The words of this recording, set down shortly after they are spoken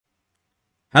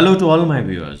Hello to all my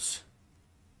viewers.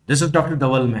 This is Dr.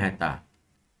 Dhaval Maheta,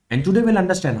 and today we'll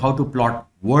understand how to plot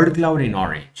word cloud in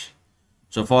Orange.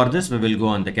 So for this, we will go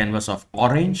on the canvas of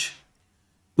Orange.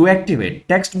 To activate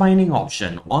text mining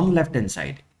option on left hand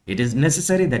side, it is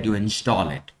necessary that you install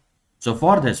it. So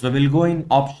for this, we will go in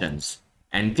options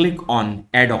and click on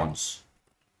add-ons.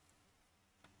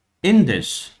 In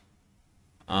this,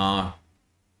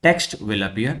 text will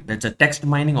appear. That's a text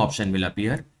mining option will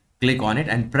appear. Click on it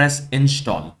and press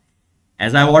install.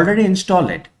 As I've already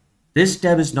installed it, this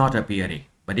tab is not appearing,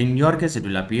 but in your case it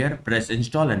will appear. Press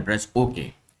install and press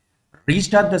OK.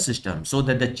 Restart the system so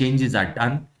that the changes are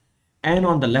done, and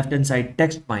on the left hand side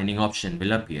text mining option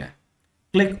will appear.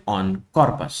 Click on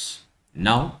corpus.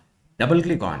 Now double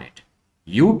click on it.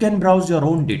 You can browse your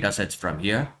own datasets from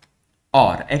here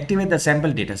or activate the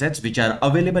sample datasets which are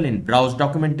available in Browse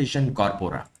Documentation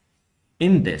Corpora.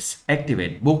 In this,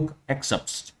 activate book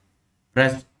excerpts.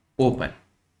 Press open.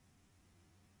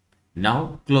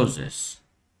 Now close this.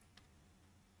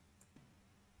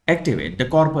 Activate the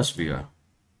corpus viewer.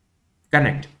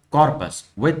 Connect corpus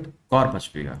with corpus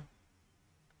viewer.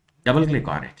 Double click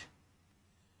on it.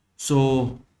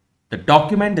 So the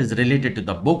document is related to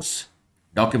the books.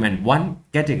 Document 1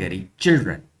 category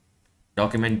children.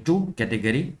 Document 2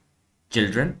 category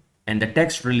children, and the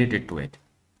text related to it.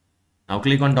 Now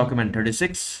click on document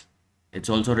 36. It's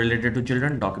also related to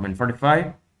children. Document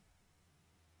 45.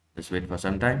 Just wait for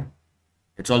some time.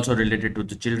 It's also related to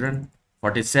the children.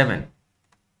 47.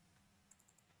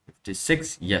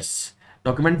 56. Yes.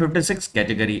 Document 56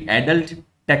 category adult,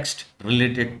 text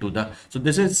related to the. So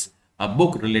this is a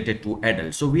book related to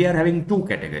adult. So we are having two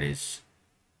categories.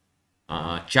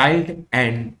 Child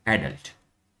and adult.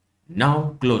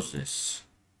 Now close this.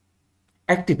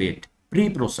 Activate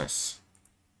pre-process.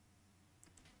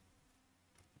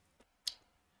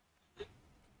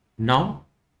 Now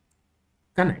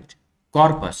connect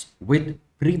corpus with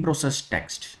pre-processed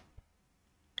text.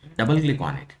 Double click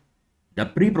on it. The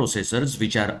preprocessors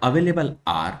which are available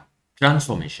are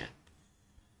transformation.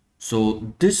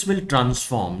 So this will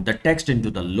transform the text into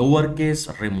the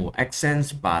lowercase, remove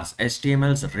accents, parse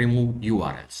HTMLs, remove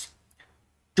URLs.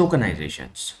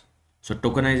 Tokenizations. So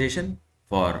tokenization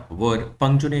for word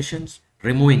punctuations,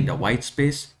 removing the white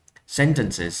space,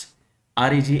 sentences,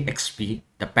 REGXP,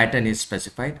 the pattern is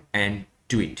specified, and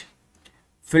tweet.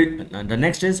 The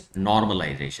next is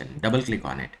normalization. Double click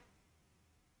on it.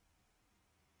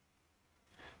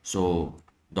 So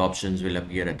the options will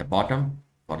appear at the bottom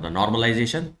for the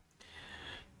normalization.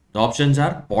 The options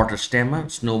are Potter stammer,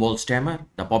 snowball stammer.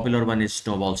 The popular one is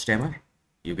snowball stammer.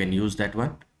 You can use that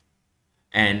one.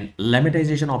 And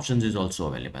lemmatization options is also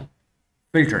available.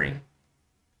 Filtering.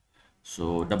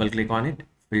 So double click on it.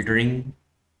 Filtering,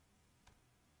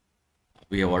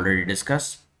 we have already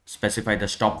discussed. Specify the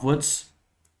stop words.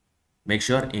 Make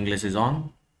sure English is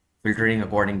on. Filtering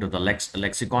according to the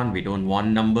lexicon. We don't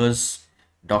want numbers.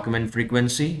 Document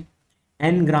frequency.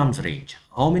 N-grams range.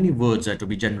 How many words are to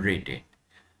be generated?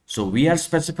 So we are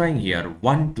specifying here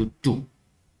 1 to 2.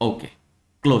 Okay.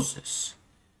 Close this.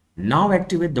 Now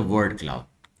activate the word cloud.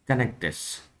 Connect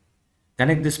this.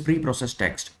 Connect this pre-processed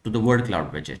text to the word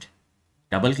cloud widget.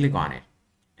 Double click on it.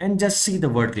 And just see the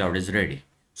word cloud is ready.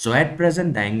 So at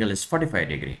present the angle is 45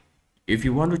 degree. If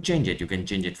you want to change it, you can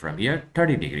change it from here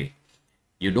 30 degree.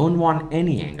 You don't want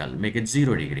any angle, make it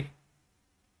 0 degree.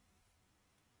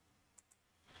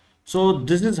 So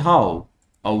this is how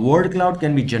a word cloud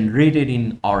can be generated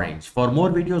in Orange. For more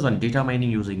videos on data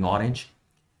mining using Orange,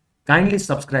 kindly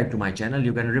subscribe to my channel.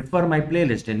 You can refer my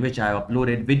playlist in which I have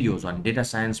uploaded videos on data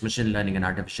science, machine learning and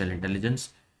artificial intelligence.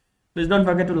 Please don't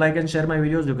forget to like and share my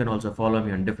videos. You can also follow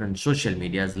me on different social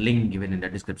medias, link given in the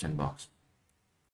description box.